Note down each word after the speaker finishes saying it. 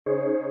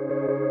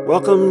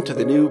Welcome to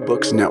the New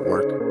Books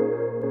Network.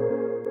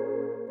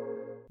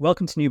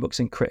 Welcome to New Books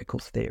in Critical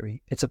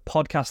Theory. It's a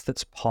podcast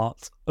that's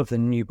part of the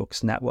New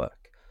Books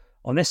Network.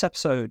 On this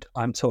episode,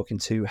 I'm talking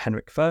to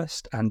Henrik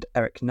Fürst and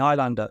Erik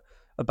Nylander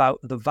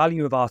about the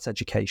value of art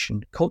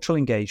education, cultural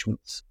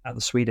engagements at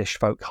the Swedish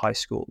folk high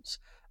schools.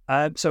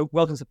 So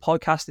welcome to the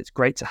podcast. It's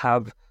great to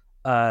have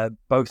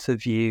both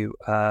of you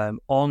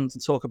on to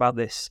talk about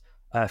this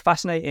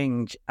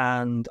fascinating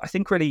and I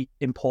think really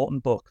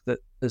important book that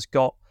has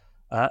got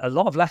a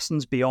lot of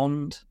lessons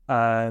beyond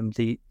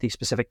the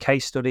specific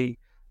case study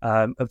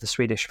of the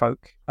Swedish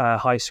folk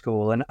high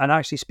school and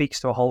actually speaks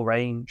to a whole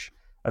range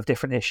of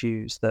different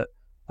issues that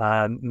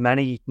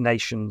many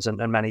nations and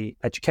many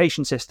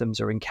education systems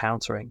are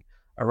encountering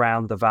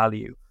around the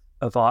value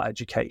of art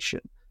education.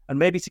 And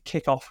maybe to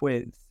kick off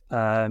with,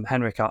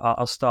 Henrik,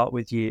 I'll start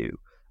with you.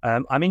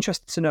 I'm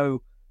interested to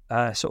know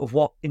sort of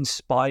what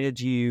inspired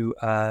you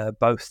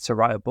both to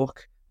write a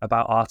book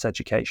about art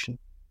education.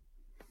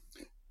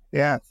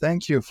 Yeah,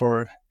 thank you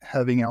for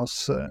having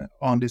us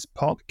on this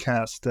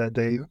podcast,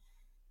 Dave.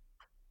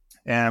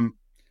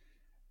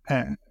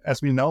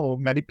 As we know,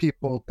 many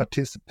people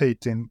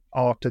participate in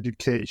art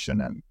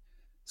education and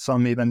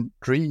some even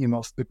dream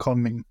of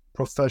becoming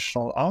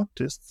professional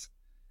artists.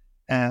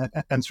 And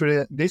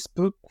through this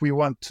book, we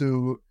want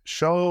to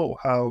show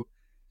how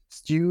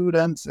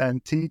students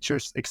and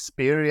teachers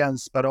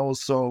experience, but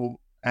also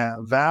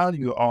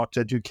value art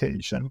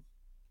education.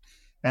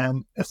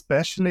 And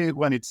especially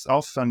when it's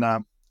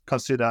often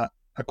considered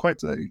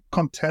quite a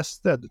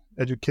contested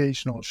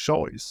educational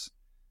choice.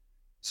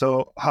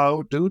 So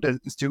how do the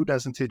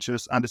students and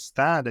teachers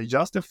understand and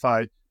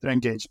justify their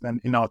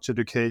engagement in art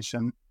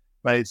education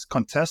when it's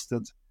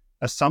contested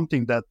as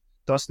something that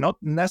does not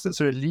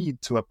necessarily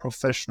lead to a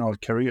professional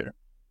career?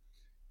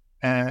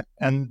 And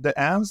the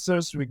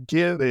answers we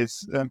give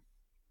is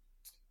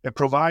it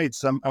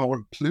provides a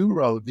more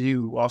plural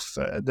view of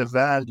the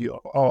value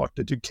of art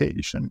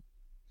education.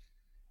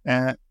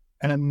 And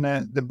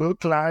the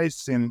book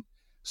lies in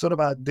sort of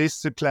a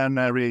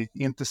disciplinary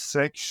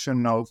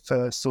intersection of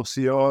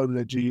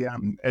sociology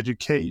and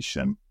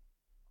education.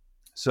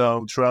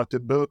 So throughout the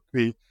book,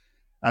 we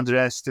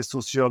address the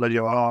sociology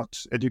of art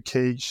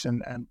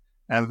education and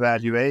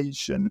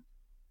evaluation,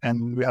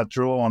 and we have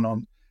drawn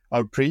on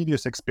our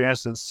previous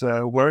experiences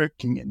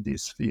working in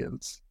these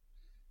fields.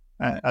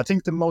 I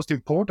think the most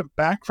important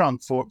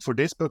background for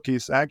this book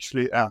is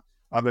actually a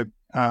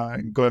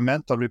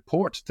governmental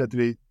report that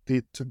we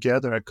did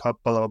together a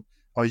couple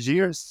of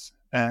years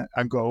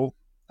ago.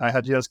 I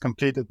had just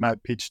completed my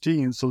PhD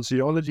in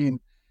sociology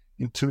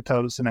in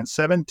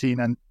 2017,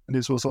 and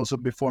this was also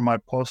before my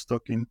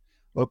postdoc in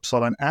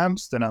Uppsala and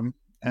Amsterdam.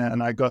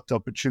 And I got the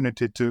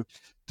opportunity to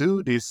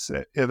do this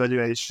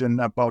evaluation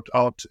about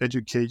art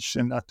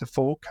education at the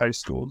folk high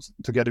schools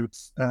together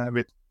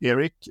with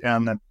Erik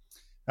and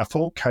a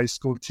folk high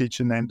school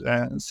teacher named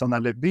Sanna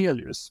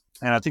Lebelius.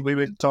 And I think we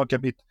will talk a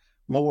bit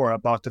more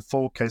about the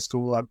folk high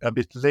school a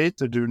bit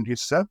later during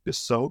this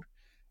episode.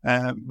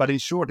 But in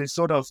short, it's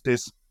sort of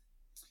this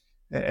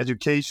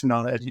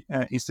educational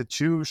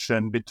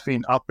institution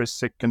between upper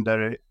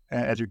secondary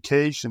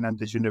education and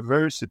the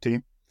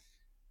university.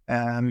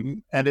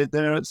 And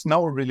there is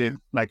no really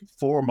like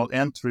formal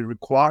entry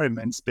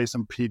requirements based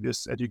on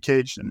previous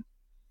education.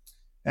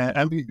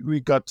 And we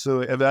got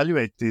to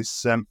evaluate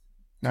this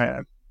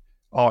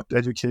art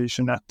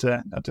education at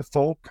the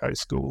folk high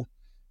school.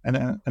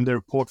 And the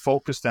report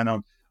focused then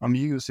on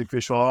music,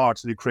 visual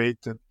arts, the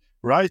creative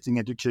writing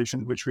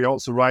education, which we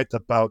also write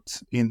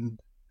about in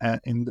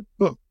the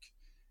book.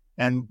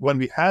 And when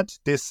we had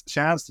this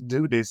chance to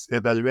do this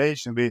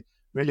evaluation, we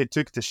really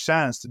took the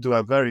chance to do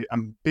a very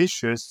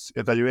ambitious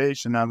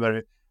evaluation and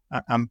very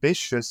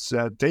ambitious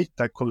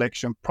data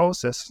collection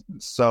process,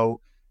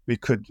 so we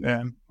could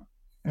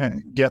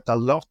get a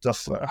lot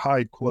of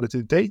high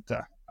quality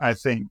data, I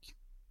think.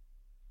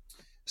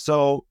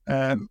 So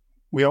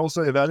we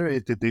also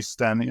evaluated this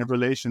then in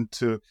relation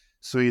to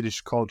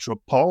Swedish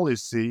cultural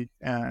policy,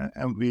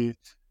 and we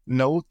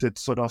noted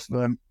sort of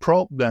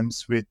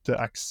problems with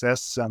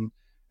access and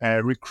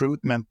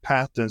recruitment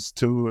patterns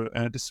to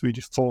the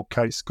Swedish folk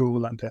high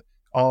school and the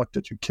art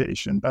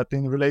education. But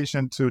in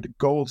relation to the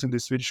goals in the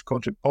Swedish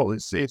cultural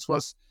policy, it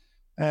was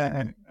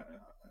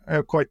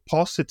quite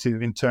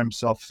positive in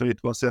terms of it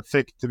was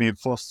effective in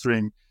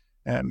fostering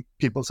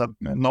people's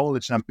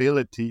knowledge and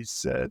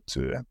abilities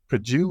to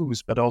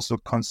produce but also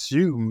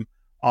consume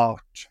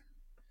art.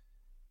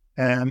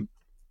 And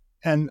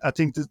I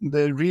think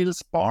the real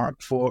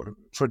spark for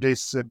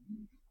this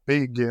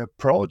big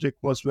project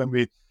was when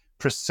we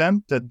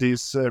presented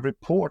this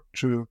report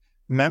to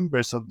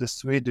members of the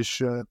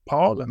Swedish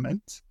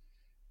parliament,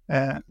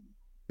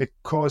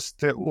 because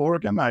the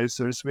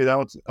organizers,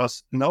 without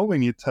us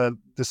knowing it, had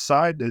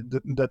decided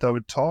that our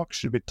talk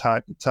should be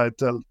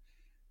titled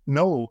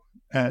 "No,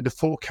 the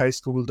folk high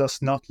school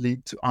does not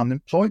lead to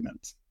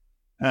unemployment."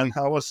 And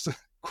I was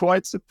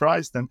quite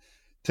surprised and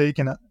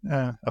taken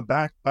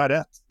aback by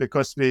that,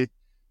 because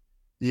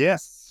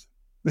yes,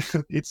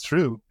 it's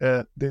true.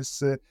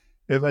 This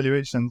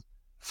evaluation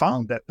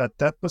found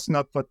that was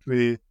not what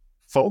we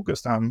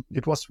focused on.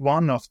 It was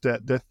one of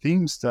the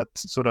themes that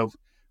sort of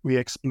we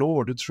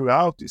explored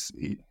throughout this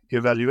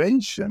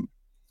evaluation.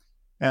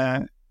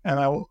 And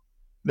I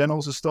then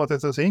also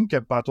started to think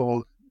about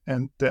all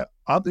and the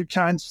other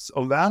kinds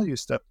of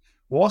values that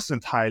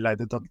wasn't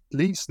highlighted, at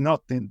least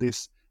not in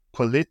this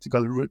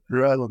political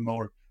realm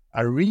or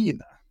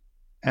arena.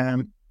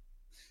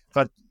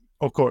 But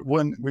of course,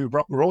 when we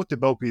wrote the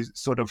book, we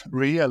sort of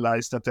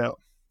realized that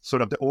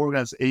the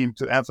organs aim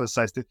to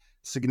emphasize the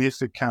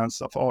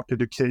significance of art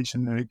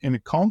education in the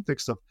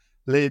context of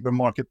labor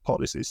market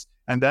policies,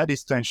 and that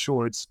is to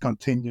ensure its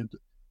continued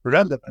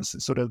relevance.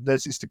 So that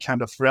this is the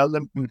kind of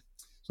relevant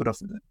sort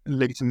of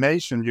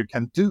legitimation you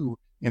can do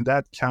in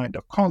that kind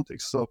of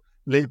context. So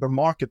labor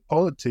market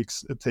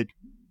politics take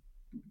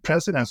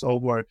precedence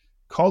over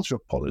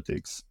cultural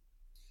politics.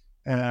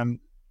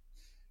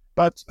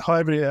 But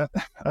however,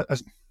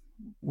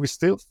 we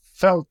still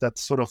felt that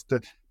sort of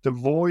the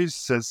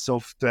voices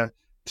of the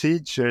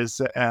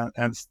teachers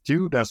and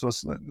students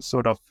was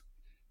sort of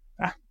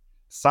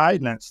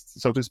silenced,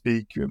 so to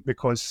speak,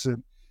 because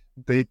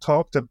they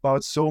talked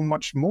about so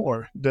much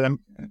more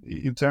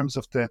in terms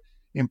of the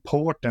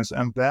importance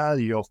and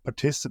value of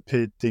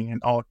participating in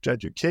art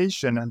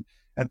education.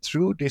 And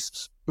through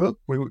this book,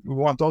 we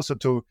want also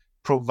to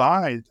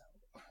provide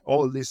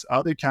all these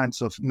other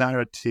kinds of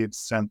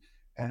narratives and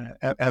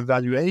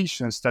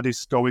evaluations that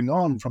is going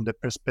on from the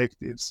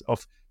perspectives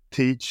of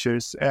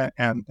teachers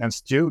and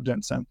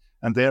students,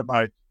 and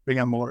thereby bring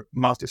a more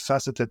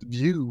multifaceted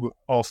view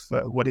of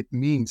what it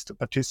means to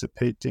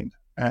participate in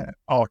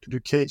art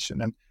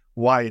education and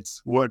why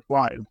it's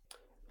worthwhile.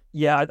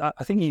 Yeah,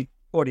 I think you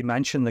already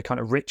mentioned the kind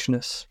of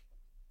richness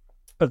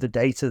of the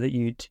data that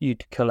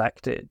you'd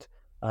collected,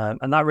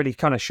 and that really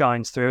kind of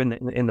shines through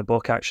in the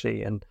book,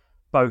 actually, and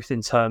both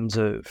in terms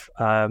of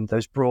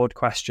those broad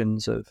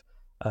questions of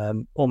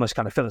almost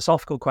kind of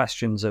philosophical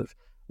questions of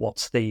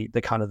what's the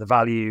kind of the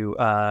value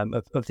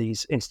of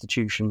these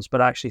institutions,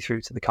 but actually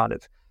through to the kind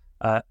of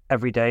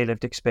everyday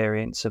lived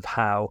experience of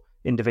how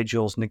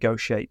individuals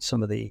negotiate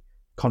some of the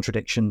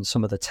contradictions,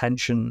 some of the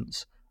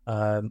tensions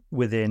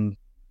within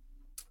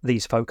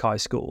these folk high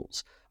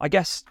schools. I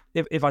guess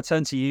if I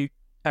turn to you,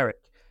 Erik,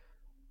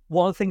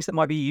 one of the things that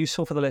might be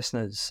useful for the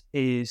listeners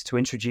is to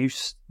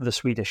introduce the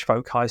Swedish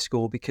folk high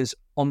school, because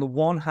on the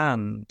one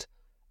hand,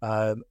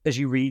 as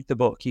you read the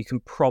book, you can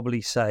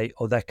probably say,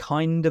 oh, they're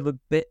kind of a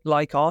bit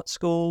like art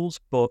schools,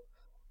 but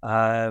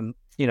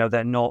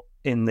they're not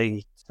in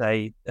the,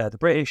 say, the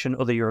British and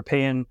other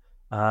European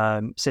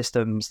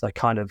systems. They're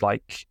kind of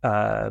like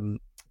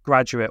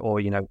graduate or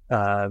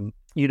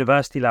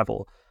university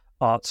level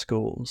art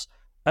schools.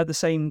 At the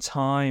same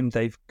time,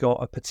 they've got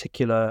a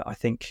particular, I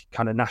think,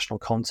 kind of national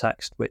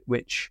context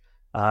which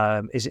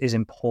is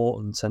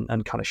important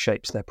and kind of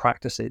shapes their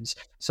practices.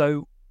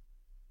 So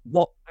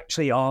what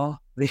actually are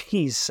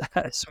these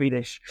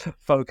Swedish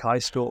folk high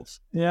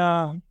schools?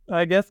 Yeah,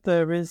 I guess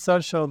the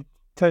research of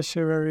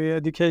tertiary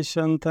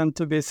education tend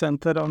to be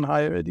centered on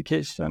higher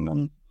education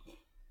and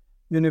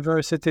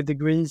university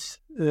degrees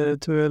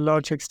to a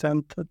large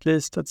extent. At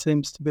least that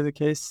seems to be the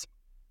case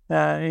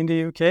in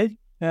the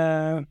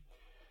UK.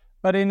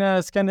 But in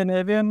a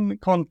Scandinavian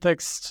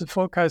context,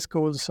 folk high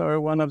schools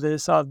are one of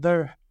these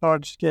other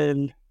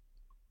large-scale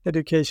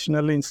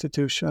educational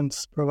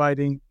institutions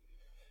providing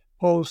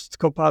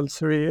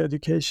post-compulsory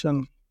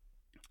education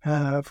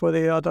for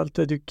the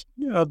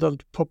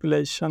adult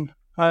population.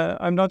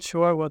 I'm not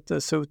sure what the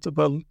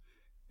suitable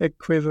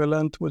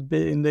equivalent would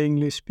be in the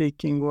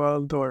English-speaking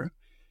world, or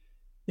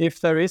if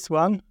there is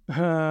one.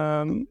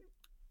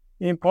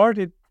 In part,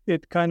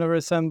 it kind of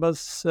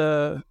resembles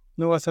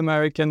North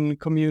American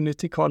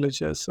community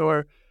colleges,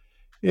 or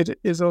it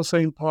is also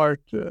in part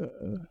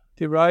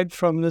derived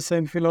from the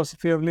same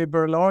philosophy of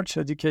liberal arts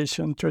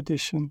education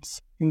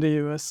traditions in the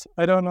US.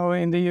 I don't know,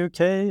 in the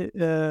UK,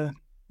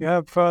 you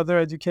have further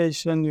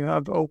education, you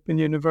have open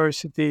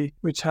university,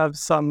 which have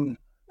some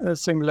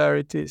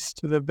similarities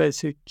to the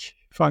basic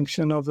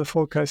function of the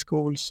folk high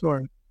schools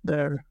or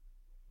their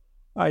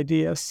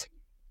ideas.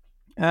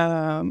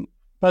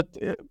 But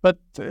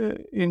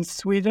in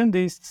Sweden,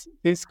 these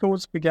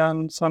schools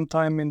began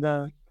sometime in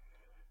the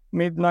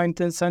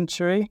mid-19th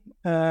century,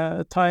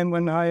 a time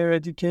when higher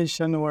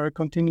education or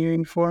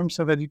continuing forms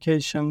of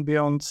education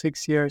beyond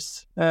 6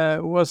 years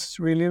was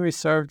really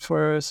reserved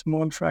for a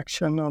small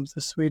fraction of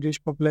the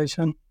Swedish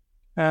population.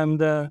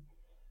 And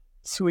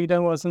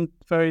Sweden wasn't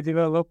very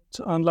developed.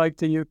 Unlike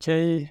the UK,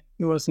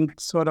 it wasn't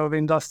sort of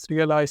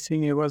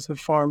industrializing. It was a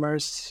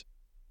farmers'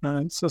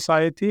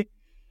 society.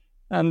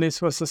 And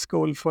this was a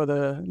school for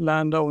the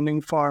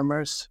land-owning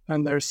farmers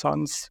and their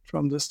sons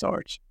from the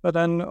start. But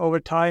then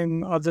over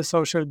time, other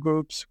social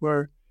groups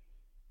were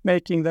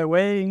making their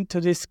way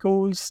into these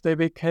schools. They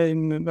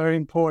became very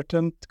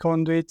important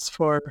conduits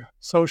for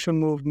social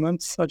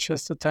movements, such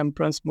as the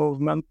temperance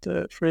movement,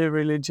 the free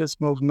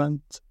religious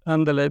movement,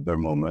 and the labor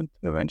movement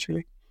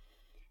eventually.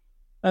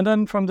 And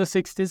then from the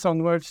 60s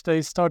onwards,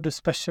 they started to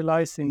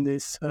specialize in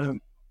this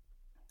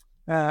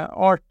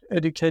art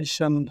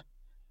education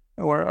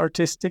or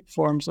artistic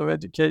forms of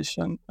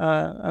education.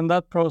 And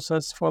that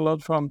process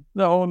followed from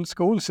the whole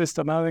school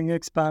system having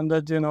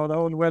expanded, the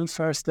whole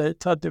welfare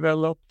state had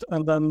developed.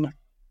 And then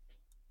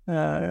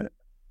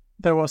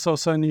there was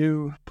also a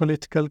new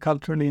political,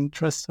 cultural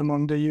interest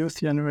among the youth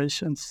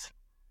generations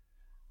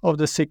of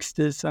the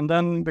 60s. And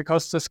then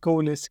because the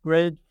school is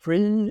grade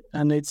free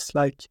and it's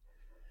like,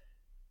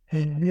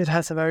 it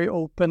has a very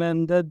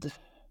open-ended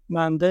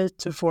mandate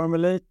to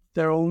formulate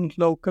their own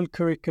local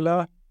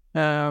curricula.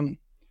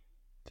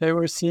 They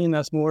were seen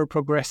as more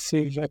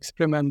progressive,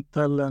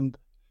 experimental, and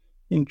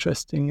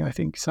interesting. I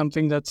think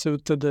something that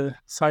suited the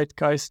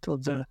zeitgeist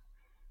of the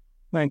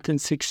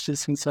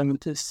 1960s and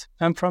 70s.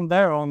 And from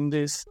there on,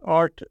 these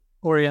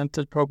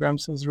art-oriented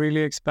programs has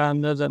really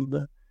expanded,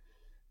 and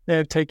they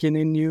have taken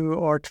in new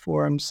art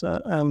forms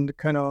and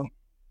kind of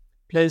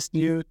placed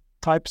new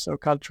types of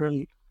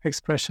cultural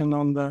expression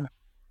on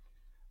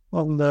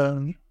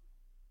the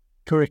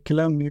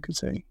curriculum, you could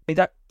say.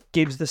 That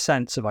gives the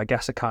sense of, I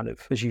guess, a kind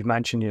of, as you've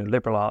mentioned,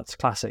 liberal arts,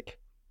 classic,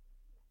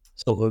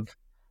 sort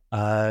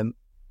of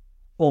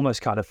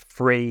almost kind of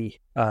free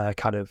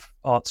kind of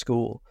art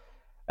school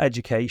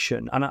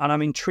education. And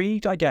I'm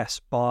intrigued, I guess,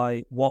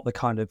 by what the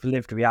kind of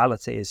lived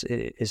reality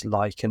is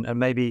like. And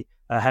maybe,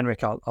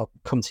 Henrik, I'll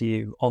come to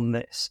you on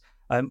this.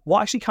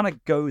 What actually kind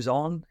of goes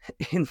on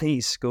in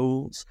these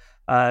schools?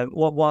 One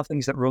of the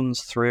things that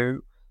runs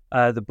through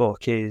the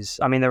book is,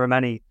 there are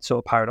many sort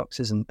of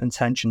paradoxes and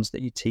tensions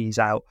that you tease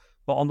out.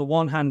 But on the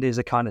one hand is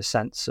a kind of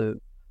sense of,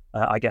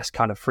 I guess,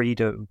 kind of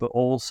freedom, but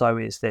also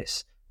is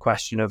this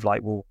question of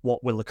like, well,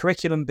 what will the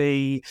curriculum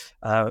be?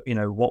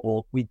 What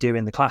will we do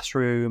in the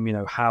classroom?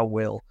 How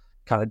will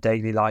kind of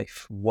daily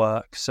life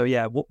work? So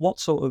yeah, what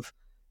sort of,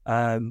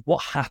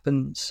 what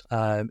happens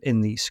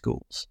in these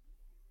schools?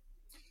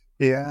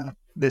 Yeah,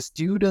 the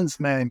students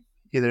may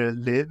either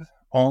live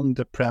on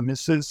the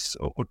premises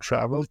or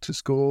travel to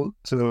school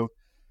to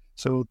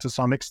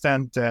some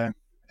extent,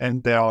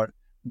 and there are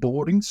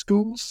boarding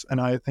schools. And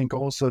I think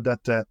also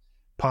that the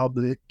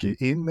public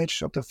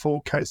image of the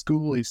folk high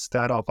school is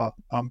that of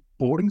a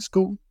boarding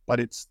school, but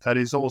that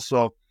is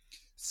also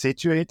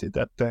situated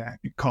at the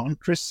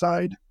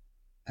countryside.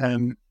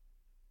 And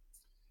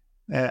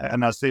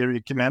as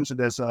Erik mentioned,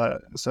 there's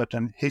a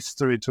certain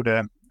history to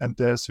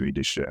the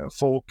Swedish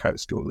folk high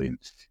school in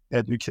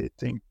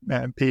educating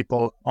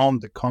people on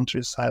the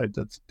countryside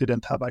that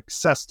didn't have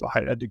access to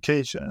higher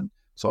education.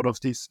 Sort of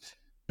this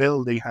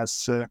building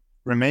has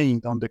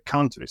remained on the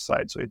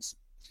countryside, so it's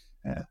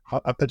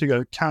a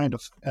particular kind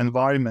of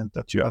environment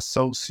that you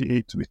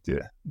associate with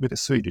the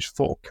Swedish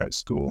folk high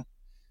school.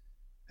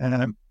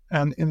 And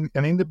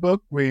in the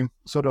book, we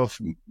sort of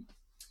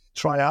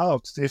try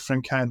out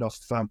different kind of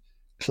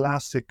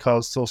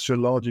classical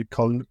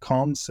sociological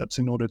concepts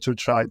in order to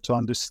try to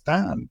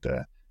understand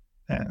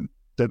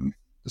the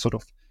sort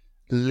of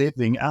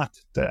living at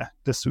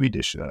the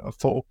Swedish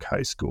folk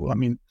high school.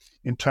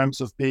 In terms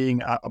of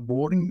being a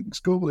boarding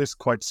school, is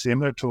quite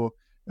similar to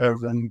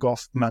Irving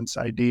Goffman's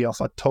idea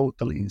of a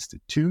total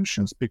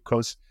institutions,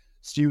 because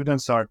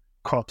students are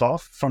cut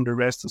off from the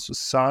rest of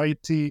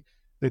society.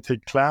 They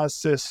take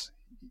classes,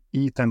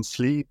 eat and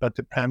sleep at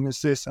the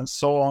premises, and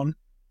so on.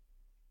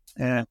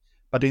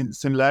 But in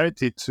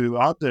similarity to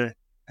other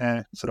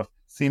sort of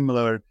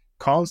similar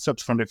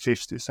concepts from the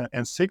 50s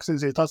and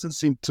 60s, it doesn't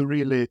seem to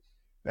really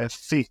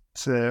fit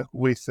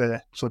with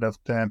sort of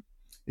the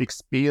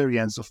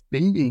experience of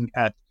being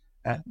at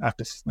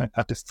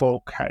the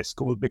folk high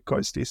school,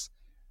 because this,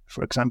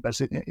 for example,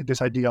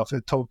 this idea of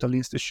a total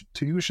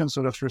institution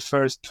sort of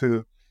refers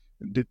to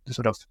the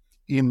sort of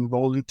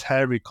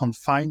involuntary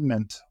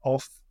confinement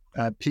of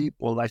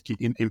people, like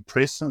in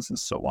prisons and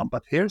so on.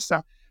 But here's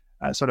a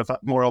sort of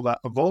more of a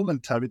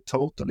voluntary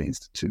total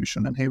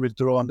institution, and here we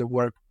draw on the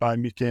work by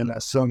Michaela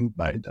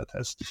Sundberg that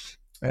has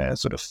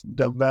sort of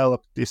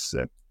developed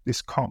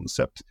this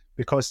concept,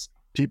 because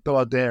people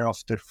are there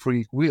of their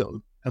free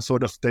will, and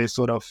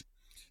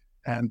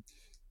they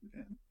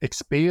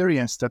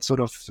experience that sort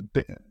of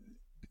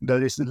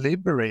that is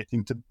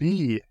liberating to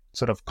be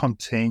sort of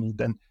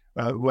contained, and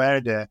where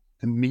the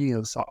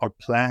meals are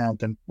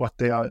planned, and what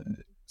they are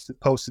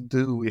supposed to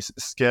do is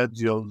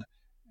scheduled,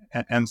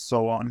 and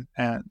so on.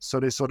 And so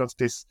there's sort of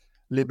this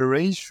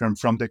liberation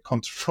from the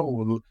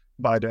control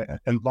by the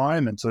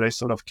environment, so they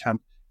sort of can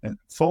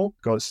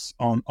focus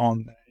on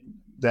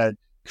their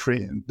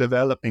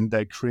developing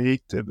their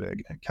creative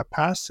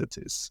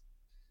capacities.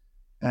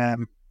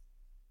 And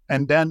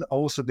then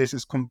also this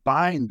is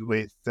combined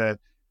with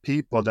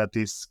people that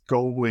is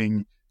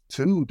going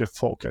to the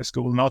folk high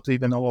school. Not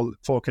even all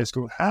folk high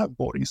school have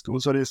boarding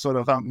schools, so there's sort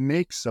of a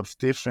mix of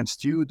different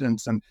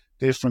students and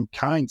different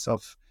kinds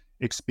of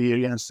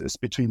experiences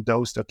between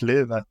those that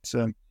live at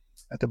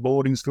the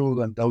boarding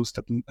school and those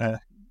that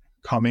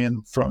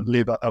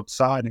live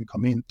outside and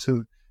come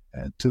into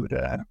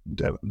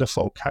the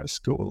folk high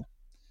school.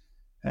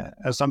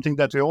 Something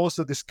that we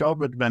also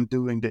discovered when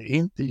doing the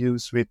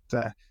interviews with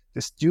the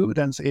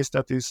students is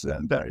that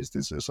there is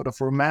this sort of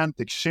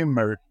romantic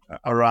shimmer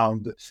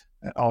around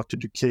art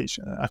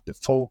education at the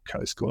folk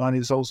high school, and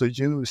it's also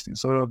used in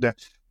sort of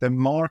the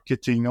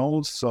marketing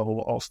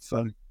also of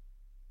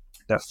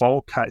the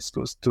folk high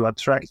schools to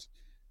attract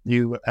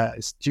new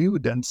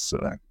students,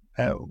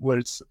 where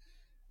it's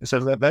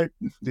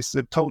this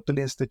total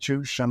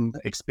institution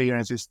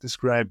experience is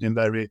described in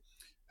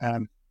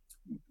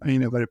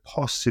in a very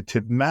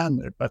positive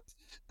manner. But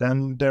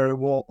then there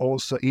were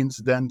also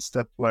incidents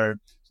that were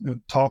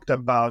talked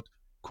about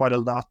quite a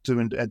lot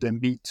during the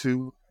Me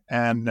Too,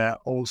 and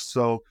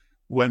also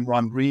when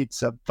one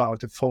reads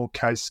about the folk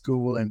high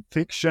school and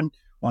fiction,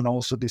 one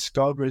also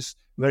discovers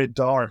very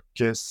dark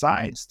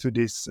sides to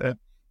this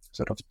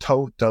sort of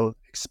total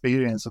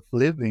experience of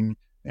living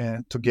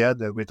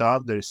together with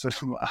others,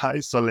 sort of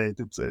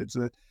isolated. So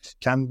it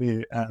can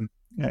be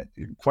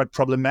quite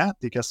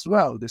problematic as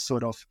well, this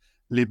sort of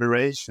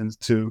liberation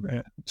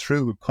to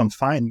through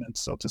confinement,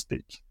 so to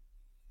speak.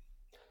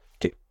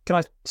 Can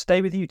I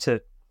stay with you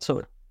to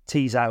sort of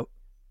tease out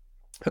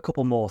a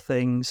couple more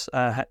things,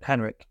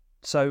 Henrik?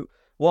 So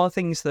one of the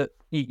things that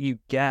you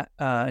get,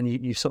 and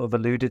you sort of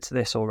alluded to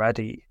this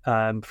already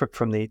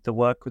from the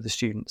work with the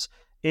students,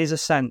 is a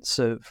sense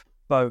of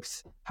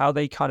both how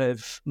they kind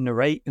of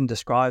narrate and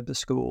describe the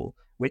school,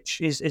 which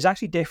is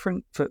actually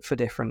different for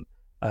different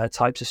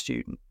types of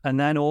student, and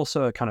then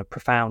also a kind of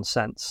profound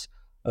sense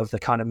of the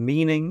kind of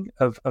meaning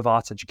of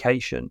art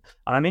education.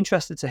 And I'm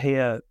interested to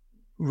hear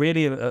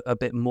really a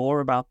bit more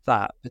about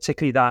that,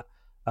 particularly that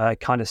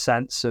kind of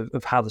sense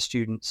of how the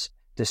students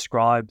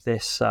describe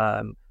this,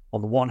 on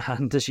the one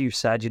hand, as you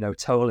said,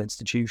 total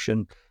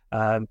institution,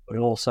 but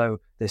also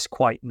this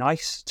quite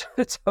nice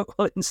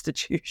total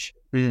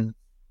institution.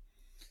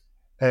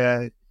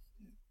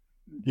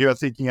 You are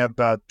thinking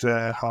about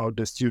how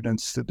the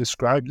students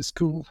describe the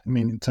school, I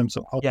mean, in terms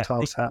of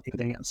hotels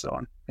happening and so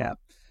on. Yeah,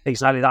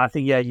 exactly that. I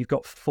think, you've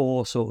got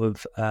 4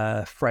 sort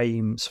of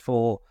frames,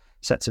 4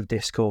 sets of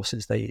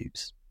discourses they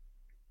use.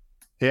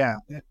 Yeah.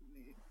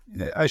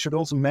 I should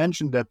also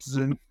mention that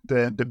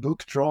the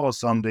book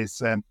draws on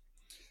this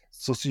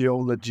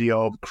sociology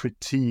of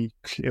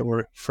critique,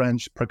 or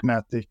French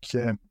pragmatic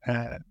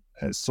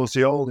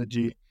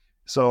sociology.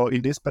 So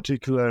in this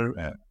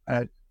particular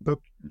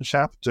book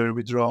chapter,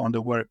 we draw on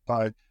the work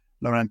by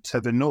Laurent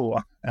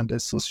Thévenot and the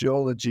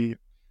sociology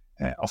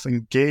of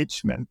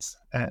engagement,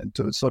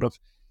 to sort of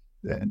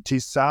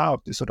tease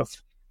out the sort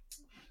of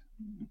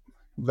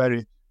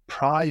very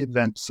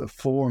private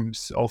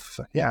forms of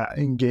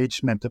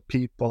engagement that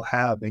people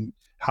have, and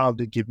how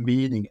they give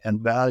meaning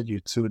and value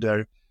to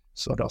their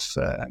sort of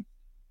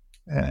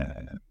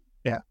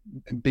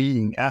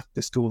being at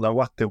the school, and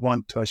what they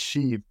want to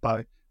achieve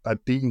by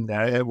being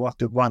there, what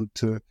they want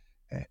to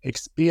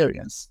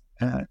experience.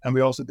 And we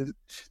also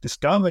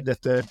discovered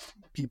that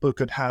people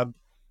could have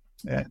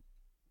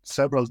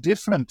several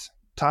different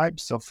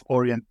types of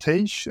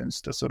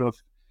orientations that sort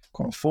of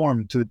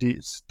conform to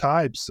these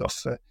types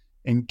of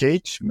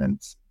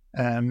engagement.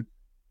 And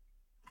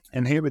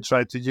here we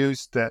try to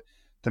use the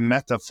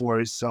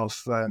metaphors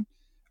of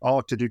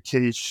art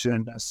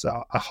education as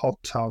a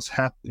hothouse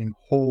happening,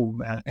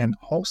 home and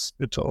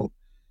hospital.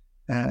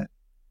 And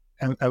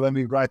when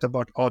we write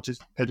about art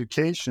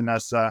education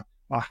as a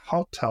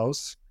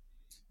hothouse,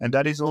 and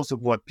that is also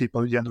what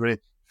people generally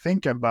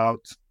think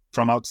about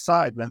from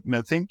outside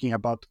when thinking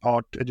about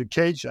art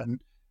education,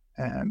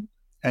 and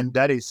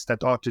that is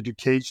that art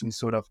education is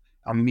sort of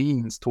a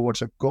means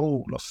towards a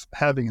goal of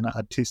having an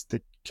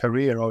artistic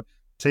career, or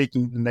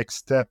taking the next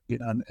step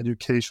in an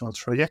educational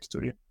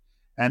trajectory.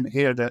 And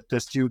here the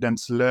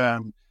students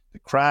learn the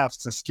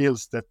crafts and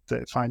skills that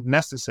they find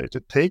necessary to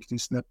take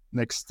these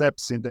next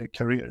steps in their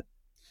career.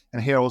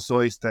 And here also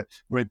is the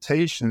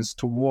orientations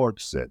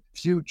towards the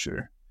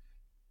future.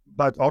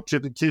 But art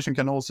education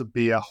can also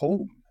be a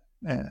home,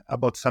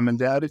 about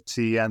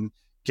familiarity and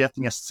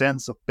getting a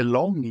sense of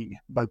belonging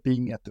by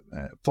being at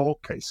the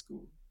folk high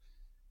school.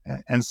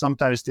 And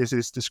sometimes this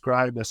is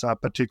described as a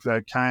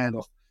particular kind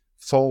of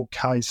folk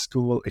high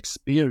school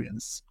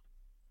experience.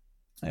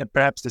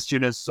 Perhaps the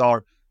students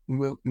are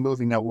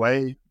moving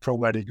away from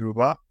where they grew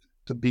up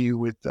to be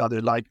with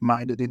other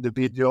like-minded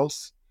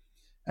individuals.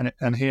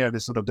 And here the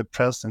sort of the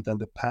present and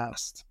the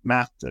past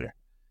matter,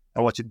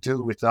 and what you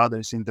do with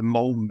others in the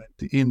moment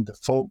in the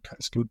folk high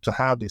school, to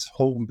have this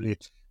homely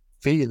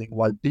feeling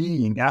while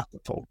being at the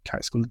folk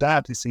high school.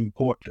 That is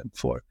important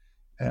for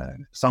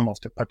some of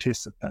the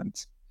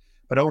participants.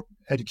 But art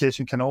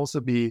education can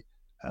also be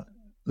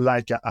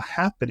like a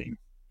happening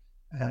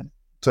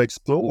to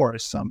explore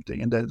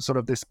something, and the sort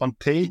of the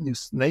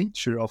spontaneous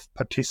nature of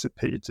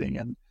participating,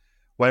 and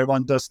where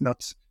one does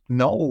not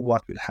know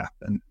what will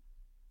happen.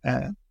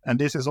 And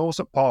this is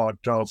also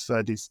part of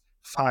this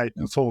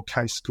folk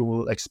high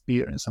school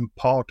experience, and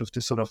part of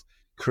the sort of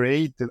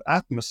creative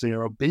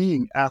atmosphere of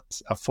being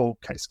at a folk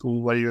high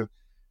school, where you,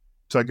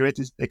 to a great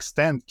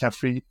extent, can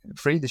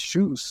freely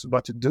choose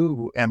what to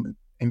do and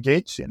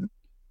engage in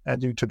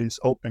due to this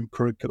open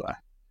curricula.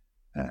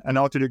 And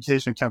art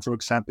education can, for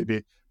example,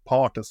 be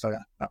part of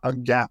a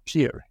gap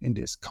year in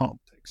this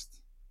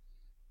context.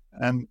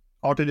 And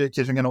art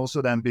education can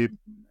also then be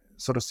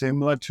sort of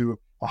similar to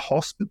a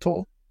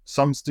hospital,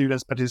 Some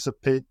students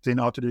participate in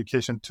art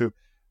education to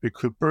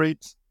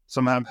recuperate.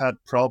 Some have had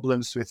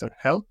problems with their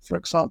health, for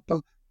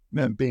example,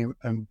 being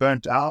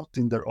burnt out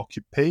in their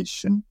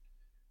occupation.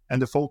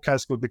 And the folk high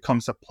school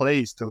becomes a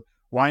place to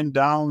wind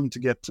down, to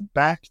get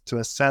back to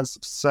a sense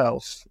of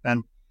self.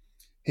 And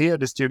here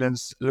the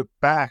students look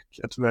back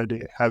at where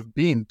they have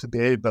been to be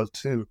able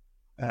to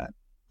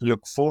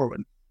look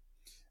forward.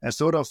 And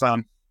sort of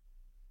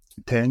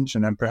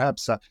tension and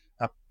perhaps a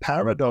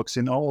paradox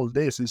in all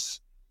this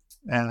is,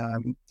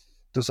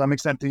 to some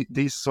extent,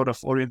 these sort of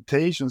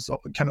orientations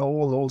can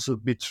all also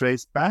be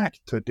traced back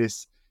to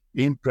this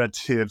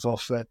imperative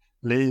of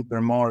labor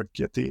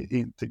market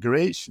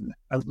integration,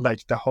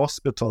 like the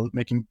hospital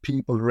making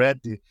people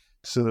ready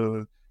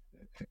to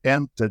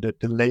enter the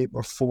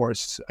labor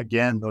force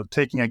again, or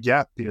taking a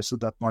gap year so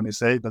that one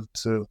is able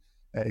to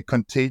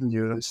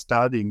continue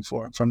studying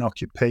for an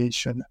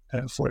occupation,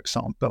 for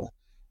example.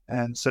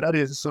 And so that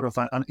is sort of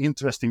an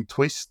interesting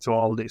twist to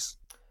all this.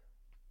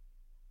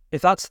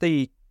 If that's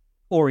the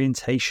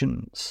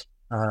orientations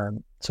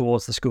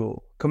towards the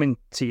school, coming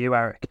to you,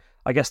 Erik,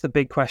 I guess the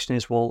big question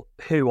is, well,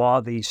 who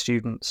are these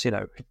students?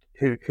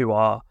 Who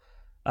are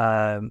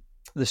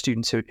the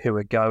students who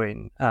are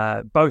going,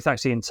 both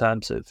actually in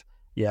terms of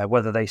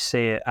whether they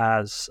see it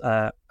as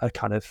a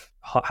kind of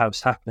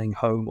hothouse happening,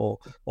 home or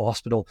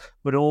hospital,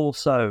 but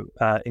also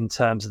in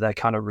terms of their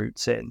kind of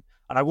roots in.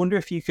 And I wonder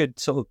if you could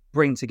sort of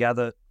bring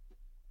together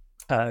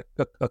a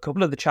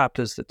couple of the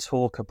chapters that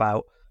talk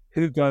about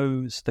who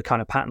goes, the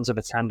kind of patterns of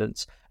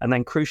attendance, and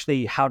then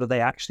crucially, how do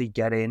they actually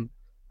get in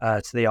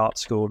to the art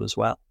school as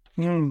well?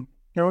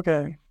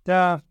 Okay.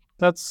 Yeah,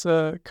 that's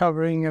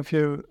covering a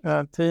few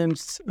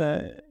themes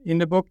in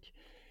the book.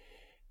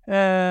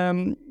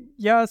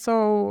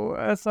 So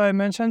as I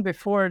mentioned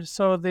before,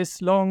 so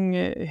this long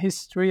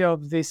history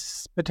of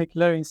this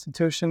particular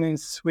institution in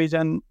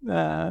Sweden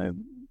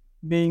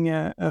being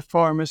a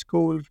farmer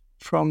school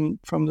from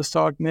the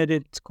start made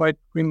it quite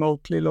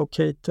remotely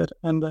located.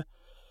 And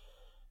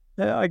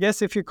I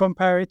guess if you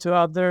compare it to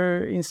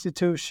other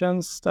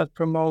institutions that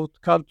promote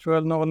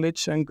cultural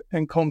knowledge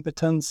and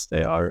competence,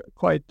 they are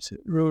quite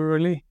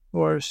rurally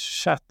or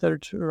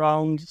shattered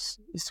around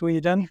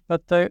Sweden.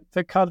 But the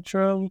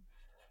cultural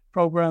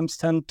programs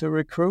tend to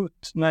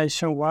recruit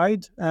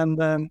nationwide.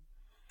 And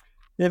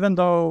even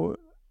though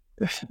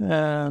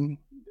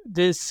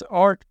these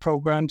art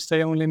programs,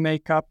 they only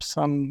make up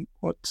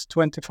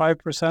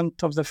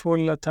 25% of the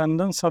full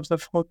attendance of the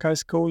folk high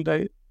school,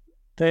 they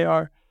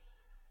are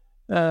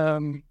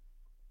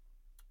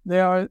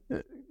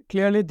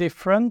clearly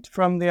different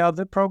from the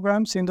other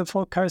programs in the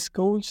folk high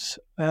schools.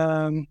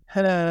 As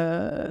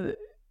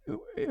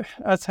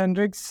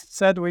Henrik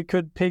said, we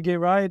could piggy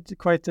ride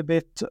quite a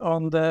bit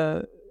on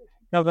the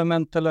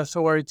governmental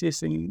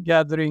authorities in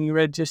gathering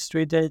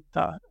registry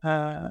data,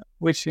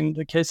 which in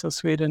the case of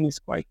Sweden is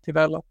quite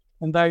developed.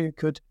 And there you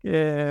could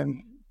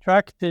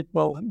track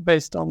people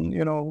based on,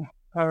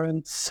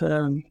 parents'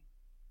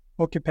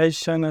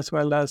 occupation as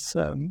well as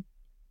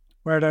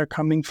where they're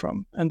coming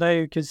from. And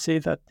there you can see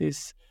that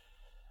this,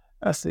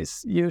 as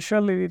is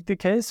usually the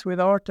case with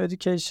art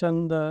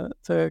education,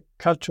 the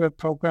cultural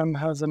program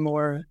has a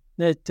more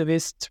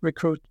nativist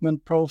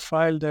recruitment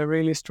profile. They're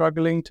really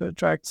struggling to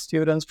attract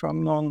students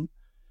from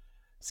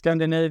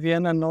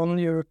non-Scandinavian and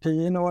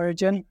non-European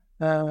origin.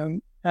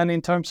 And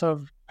in terms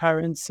of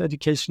parents'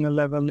 educational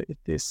level, it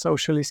is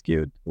socially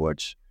skewed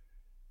towards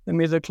the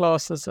middle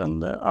classes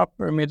and the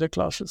upper middle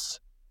classes.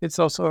 It's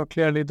also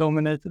clearly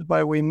dominated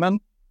by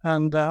women.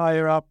 And the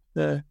higher up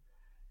the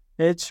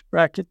age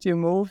bracket you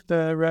move,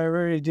 the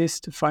rarer it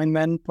is to find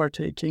men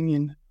partaking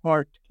in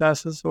art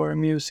classes or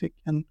music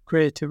and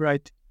creative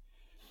writing.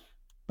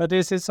 But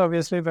this is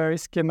obviously very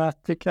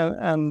schematic,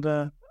 and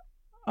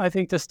I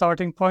think the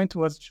starting point,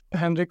 what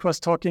Henrik was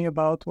talking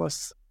about,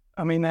 was,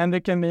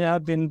 Henrik and me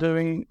had been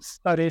doing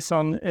studies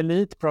on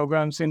elite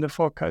programs in the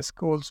folk high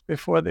schools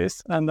before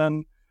this, and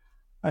then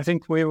I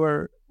think we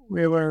were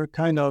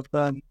kind of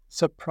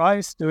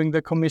surprised doing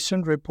the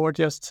commissioned report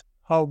just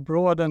how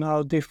broad and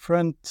how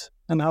different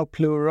and how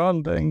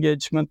plural the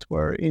engagement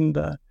were in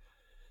the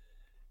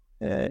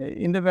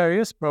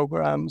various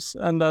programs,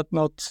 and that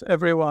not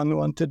everyone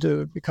wanted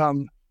to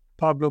become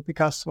Pablo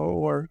Picasso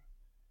or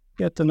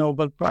get the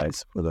Nobel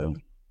Prize for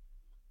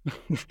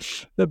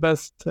the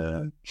best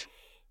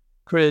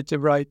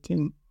creative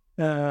writing.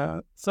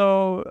 It's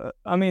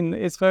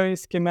very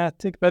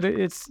schematic, but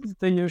it's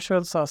the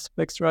usual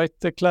suspects, right?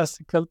 The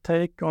classical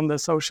take on the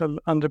social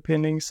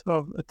underpinnings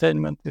of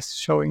attainment is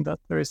showing that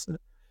there is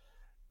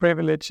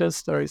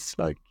privileges, there is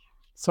like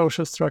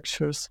social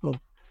structures of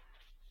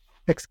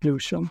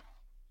exclusion.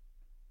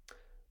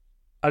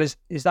 And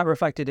is that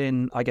reflected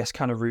in, I guess,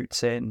 kind of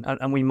roots in,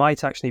 and we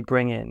might actually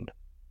bring in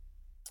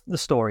the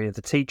story of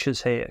the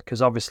teachers here,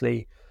 because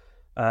obviously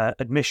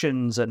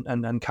admissions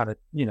and kind of,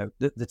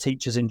 the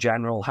teachers in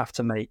general have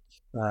to make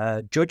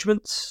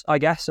judgments, I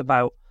guess,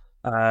 about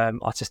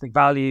artistic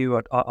value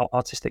or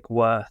artistic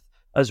worth,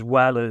 as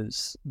well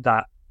as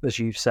that, as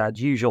you've said,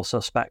 usual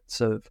suspects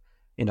of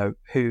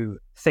who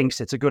thinks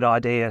it's a good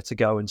idea to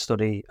go and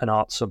study an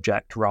art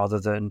subject rather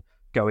than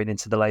going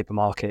into the labour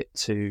market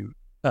to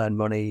earn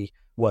money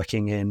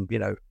working in,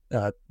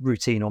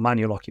 routine or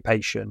manual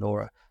occupation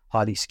or a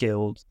highly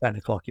skilled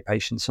technical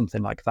occupation,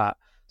 something like that.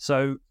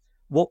 So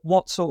what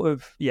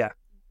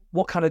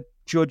kind of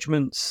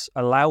judgments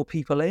allow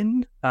people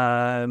in?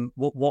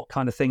 What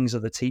kind of things are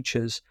the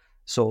teachers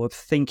sort of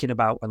thinking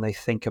about when they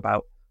think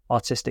about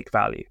artistic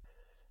value?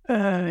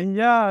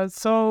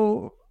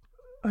 So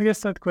I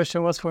guess that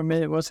question was for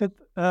me, was it?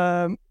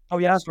 Sorry,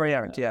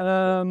 Erik.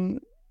 Yeah.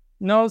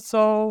 No,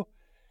 so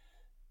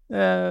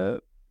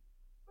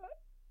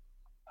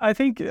I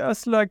think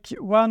as like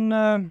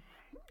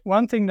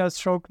one thing that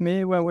struck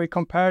me when we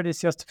compared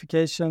these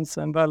justifications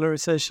and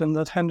valorization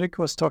that Henrik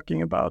was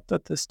talking about,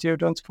 that the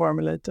students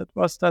formulated,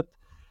 was that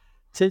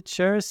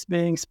teachers,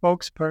 being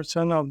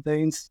spokesperson of the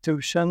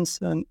institutions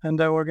and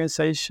the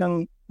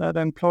organization that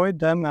employed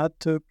them, had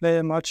to play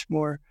a much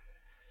more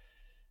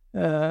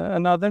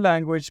another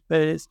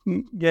language-based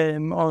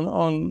game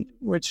on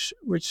which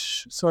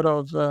sort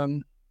of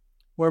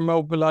were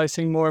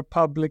mobilizing more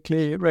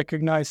publicly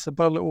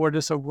recognizable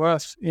orders of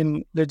worth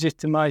in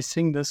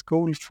legitimizing the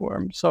school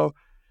form. So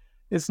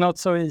it's not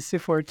so easy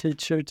for a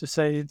teacher to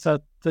say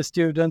that the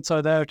students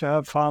are there to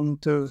have fun,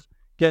 to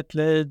get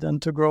laid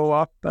and to grow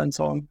up and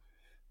so on.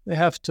 They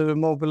have to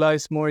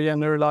mobilize more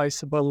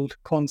generalizable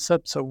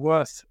concepts of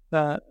worth.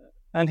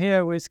 And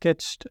here we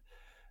sketched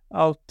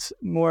out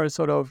more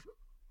sort of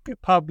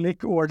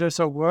public orders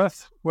of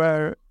worth,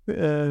 where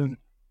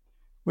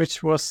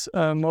which was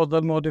a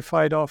model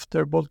modified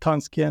after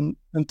Boltanski and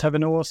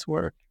Thévenot's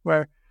work,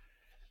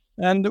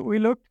 and we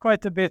looked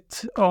quite a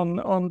bit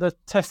on the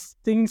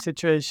testing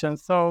situation.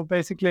 So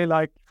basically,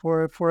 like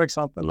for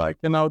example, like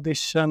an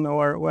audition,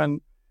 or when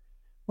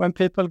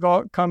people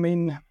come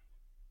in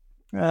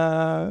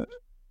to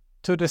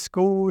the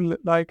school,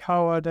 like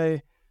how are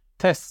they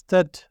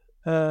tested?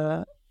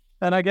 And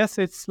I guess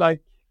it's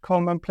like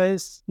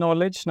commonplace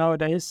knowledge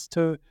nowadays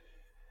to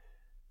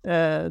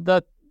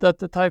that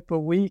the type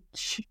of weak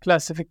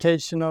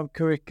classification of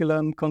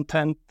curriculum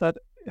content that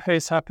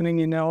is happening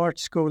in an art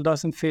school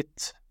doesn't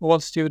fit all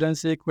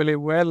students equally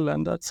well,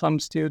 and that some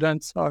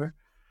students are,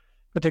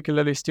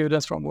 particularly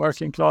students from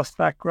working class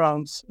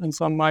backgrounds and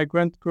some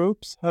migrant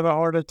groups, have a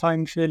harder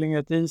time feeling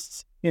at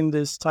ease in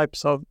these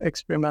types of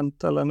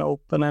experimental and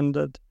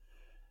open-ended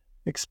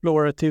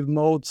explorative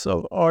modes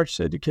of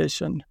arts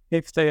education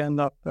if they end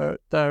up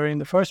there in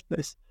the first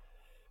place.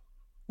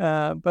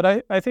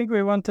 But I think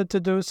we wanted to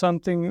do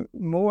something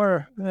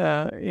more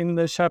in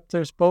the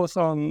chapters, both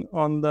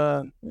on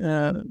the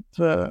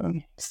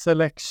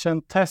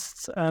selection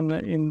tests and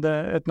in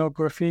the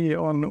ethnography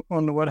on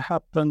what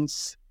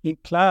happens in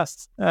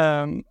class,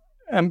 and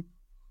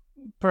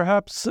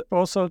perhaps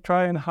also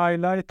try and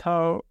highlight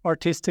how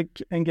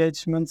artistic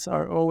engagements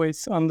are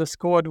always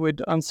underscored with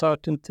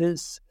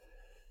uncertainties.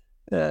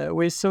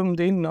 We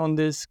zoomed in on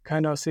these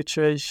kind of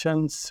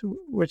situations,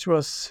 which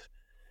was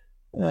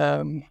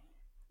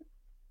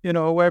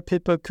where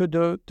people could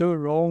do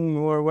wrong,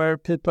 or where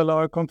people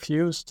are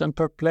confused and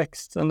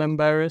perplexed and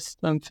embarrassed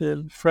and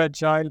feel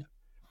fragile.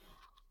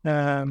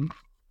 The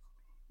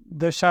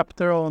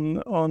chapter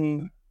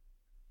on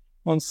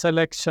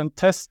selection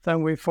test,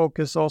 and we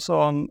focus also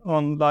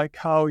on like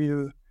how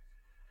you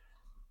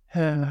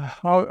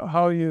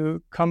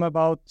come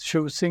about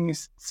choosing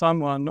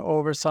someone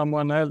over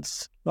someone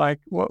else. Like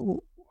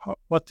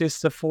what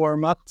is the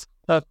format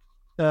that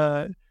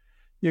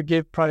you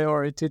give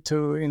priority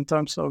to in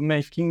terms of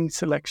making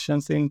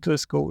selections into a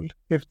school?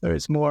 If there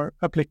is more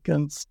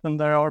applicants than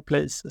there are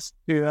places,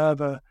 do you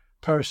have a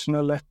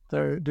personal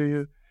letter? Do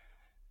you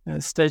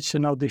stage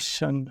an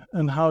audition?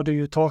 And how do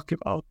you talk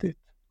about it?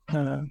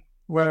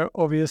 Where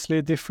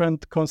obviously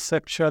different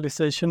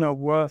conceptualization of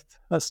worth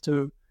has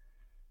to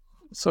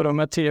sort of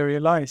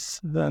materialize,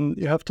 then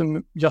you have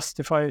to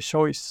justify a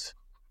choice.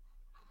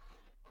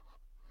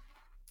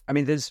 I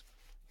mean,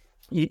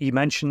 you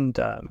mentioned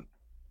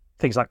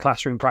things like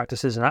classroom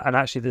practices, and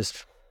actually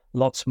there's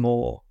lots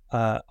more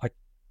I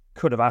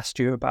could have asked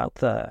you about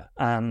there.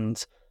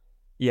 And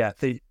yeah,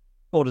 the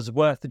orders of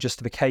worth, the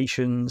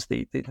justifications,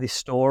 the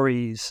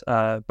stories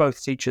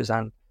both teachers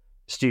and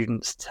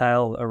students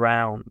tell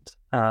around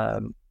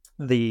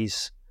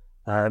these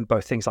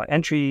both things like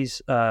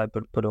entries,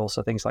 but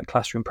also things like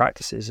classroom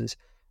practices is,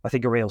 I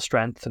think, a real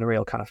strength and a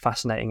real kind of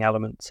fascinating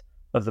element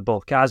of the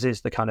book, as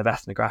is the kind of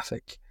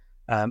ethnographic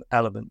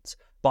element.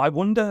 But I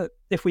wonder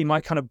if we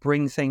might kind of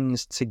bring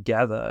things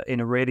together in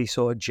a really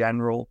sort of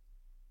general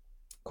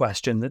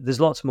question.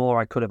 There's lots more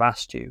I could have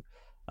asked you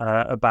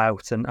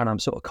about, and I'm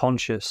sort of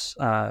conscious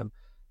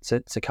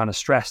to kind of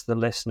stress the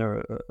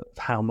listener of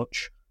how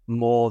much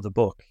more the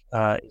book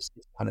is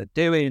kind of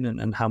doing,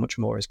 and how much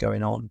more is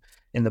going on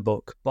in the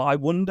book. But I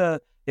wonder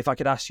if I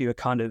could ask you a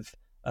kind of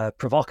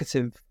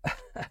provocative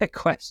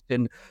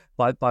question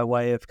by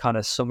way of kind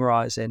of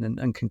summarizing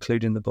and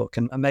concluding the book.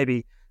 And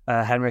maybe,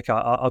 Henrik,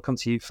 I'll come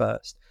to you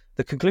first.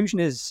 The conclusion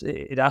is,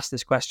 it asks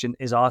this question: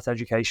 is art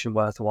education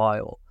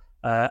worthwhile?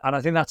 And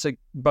I think that's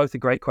both a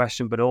great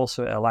question, but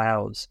also it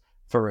allows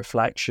for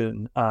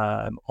reflection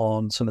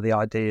on some of the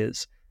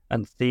ideas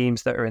and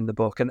themes that are in the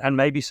book, and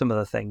maybe some of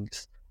the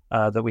things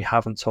that we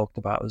haven't talked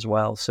about as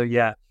well. So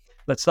yeah,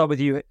 let's start with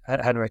you,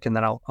 Henrik, and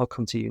then I'll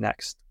come to you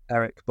next,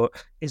 Erik. But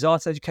is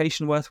art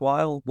education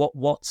worthwhile?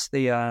 What's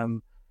the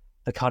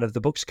kind of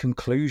the book's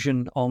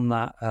conclusion on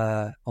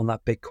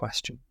that big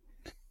question?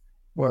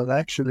 Well,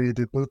 actually,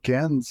 the book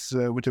ends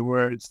with the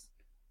words,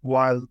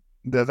 while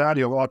the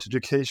value of art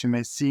education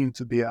may seem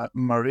to be a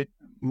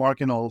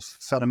marginal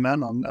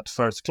phenomenon at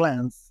first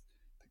glance,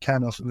 the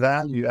kind of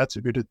value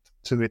attributed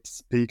to it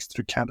speaks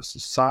to the kind of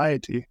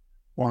society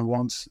one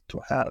wants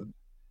to have.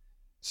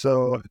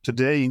 So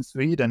today in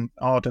Sweden,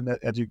 art and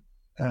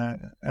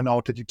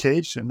art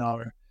education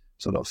are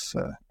sort of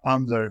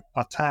under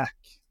attack.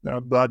 There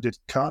are budget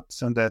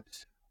cuts, and the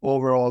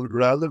overall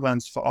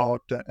relevance for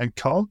art and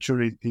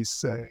culture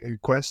is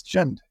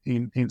questioned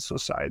in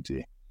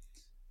society.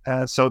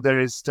 So there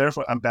is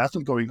therefore a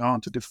battle going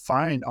on to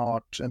define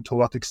art and to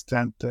what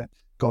extent the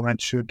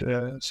government should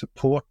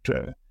support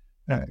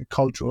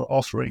cultural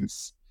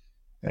offerings.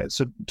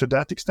 So to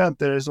that extent,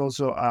 there is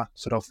also a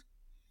sort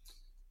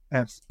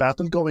of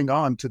battle going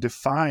on to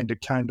define the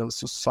kind of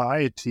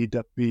society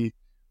that we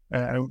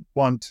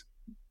want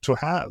to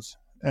have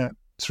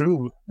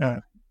through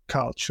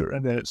culture,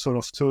 and sort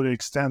of to the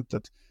extent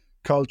that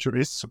culture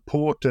is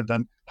supported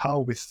and how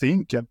we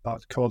think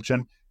about culture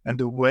and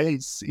the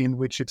ways in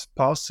which it's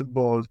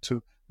possible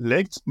to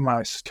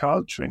legitimize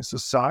culture in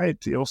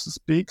society also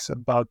speaks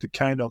about the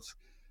kind of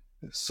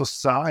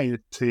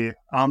society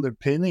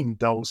underpinning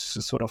those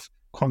sort of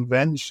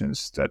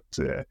conventions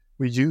that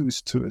we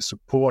use to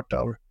support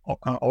our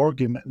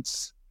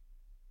arguments.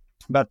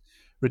 But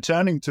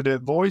returning to the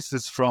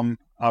voices from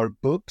our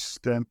books,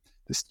 the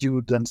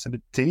students and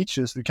the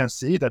teachers, we can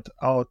see that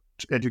art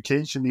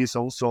education is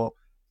also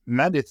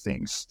many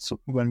things.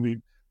 So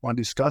when one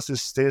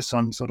discusses this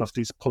on sort of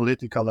this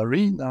political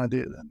arena,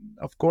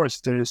 of course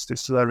there is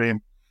this very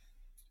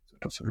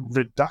sort of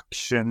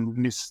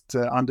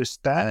reductionist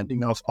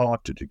understanding of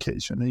art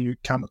education, and you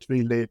cannot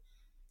really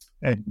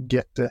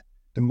get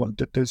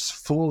this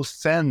full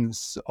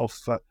sense of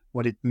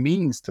what it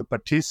means to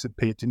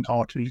participate in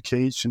art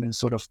education and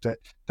sort of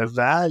the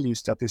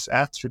values that is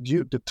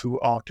attributed to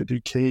art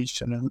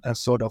education and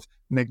sort of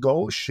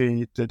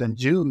negotiated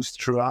and used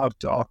throughout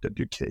the art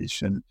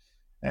education.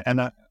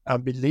 And I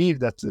believe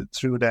that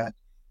through the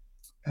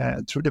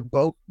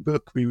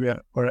book we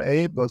were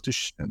able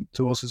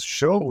to also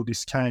show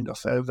this kind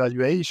of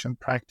evaluation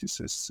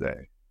practices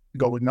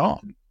going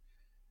on.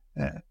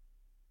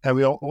 And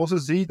we also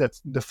see that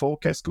the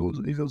folk high school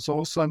is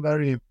also a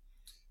very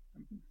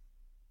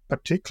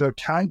particular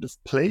kind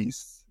of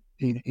place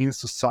in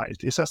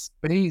society. It's a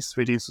space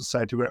within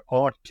society where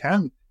art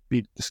can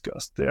be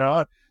discussed. There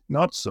are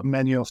not so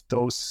many of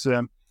those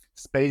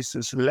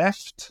spaces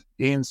left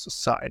in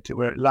society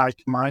where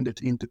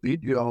like-minded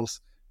individuals,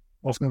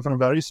 often from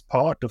various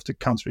parts of the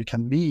country,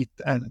 can meet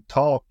and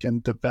talk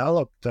and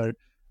develop their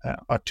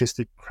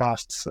artistic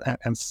crafts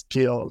and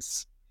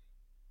skills,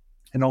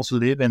 and also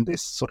live in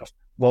this sort of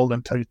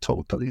voluntary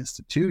total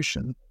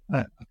institution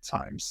at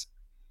times.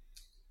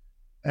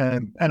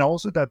 And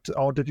also that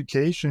art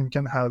education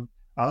can have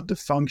other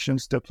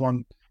functions that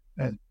one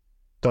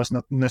does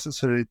not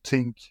necessarily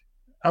think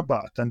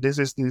about. And this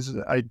is this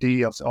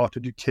idea of art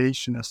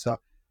education as a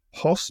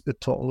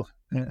hospital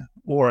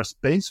or a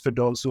space for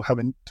those who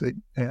haven't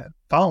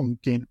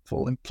found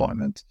gainful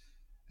employment.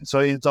 So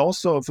it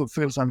also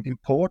fulfills an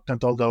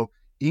important, although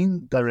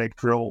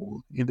indirect,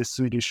 role in the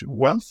Swedish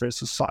welfare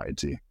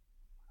society.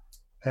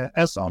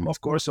 As some,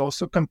 of course,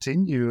 also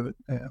continue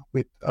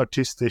with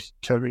artistic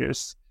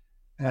careers.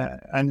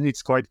 And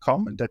it's quite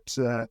common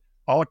that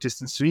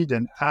artists in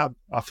Sweden have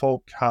a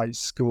folk high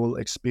school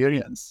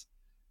experience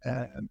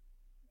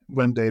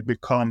when they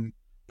become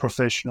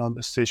professional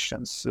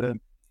musicians,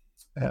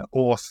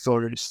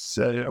 authors,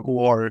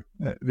 or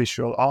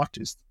visual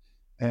artists.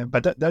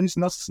 But that is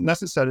not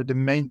necessarily the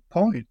main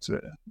point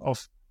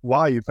of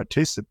why you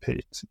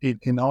participate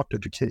in art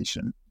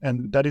education.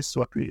 And that is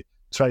what we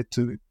try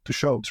to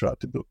show throughout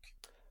the book.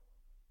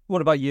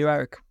 What about you,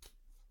 Erik?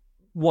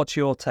 What's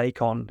your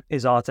take on,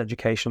 is art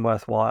education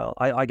worthwhile?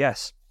 I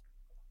guess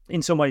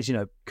in some ways,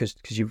 because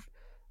you've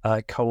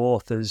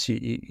co-authors,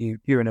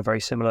 you're in a very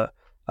similar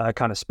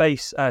kind of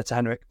space to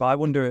Henrik. But I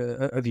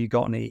wonder, have you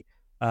got any,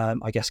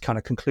 I guess, kind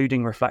of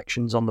concluding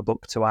reflections on the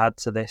book to add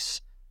to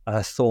this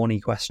thorny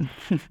question?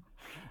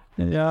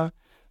 Yeah.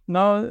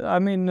 No, I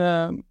mean,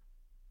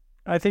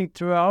 I think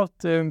throughout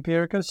the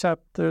empirical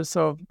chapters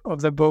of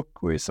the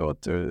book, we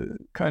sought to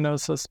kind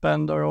of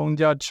suspend our own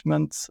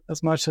judgments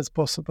as much as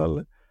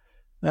possible.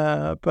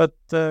 But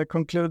the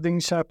concluding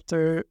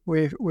chapter,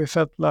 we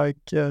felt like,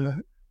 we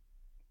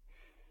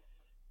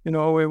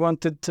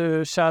wanted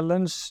to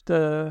challenge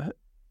the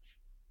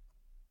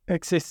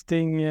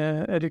existing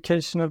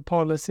educational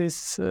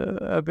policies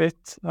a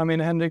bit. I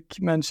mean,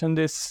 Henrik mentioned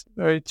this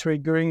very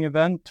triggering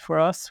event for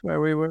us where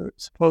we were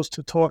supposed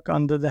to talk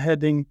under the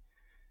heading,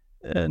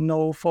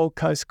 No folk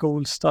high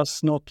schools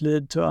does not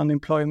lead to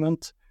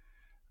unemployment.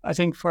 I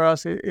think for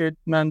us it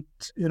meant,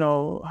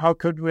 how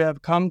could we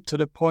have come to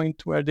the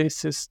point where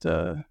this is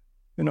the,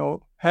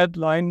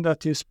 headline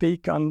that you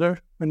speak under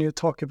when you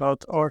talk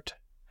about art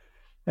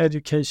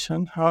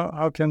education?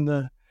 How can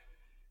the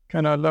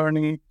kind of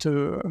learning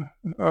to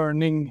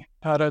earning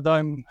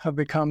paradigm have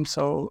become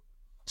so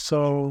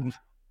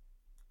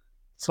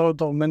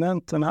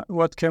dominant, and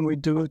what can we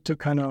do to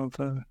kind of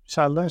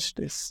challenge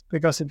this?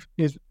 Because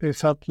it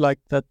felt like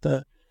that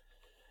the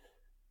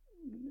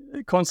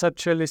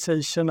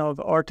conceptualization of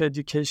art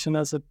education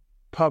as a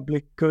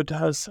public good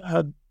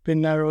had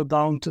been narrowed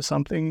down to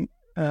something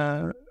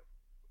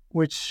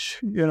which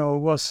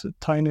was a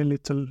tiny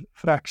little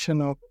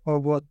fraction of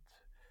what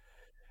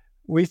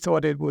we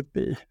thought it would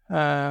be.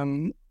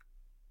 And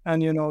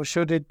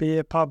should it be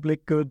a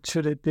public good?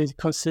 Should it be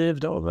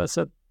conceived of as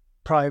a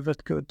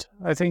private good?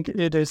 I think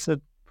it is a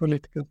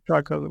political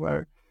struggle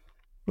where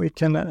we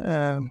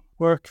can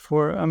work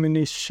for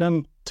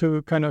ammunition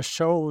to kind of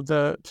show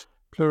the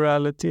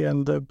plurality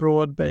and the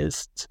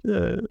broad-based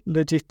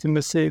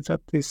legitimacy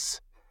that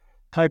these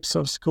types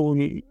of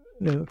schools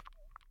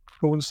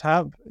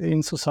have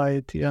in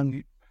society,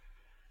 and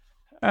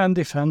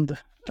defend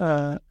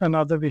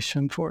another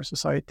vision for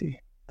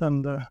society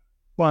than the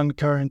one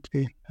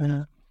currently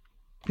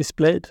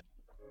displayed.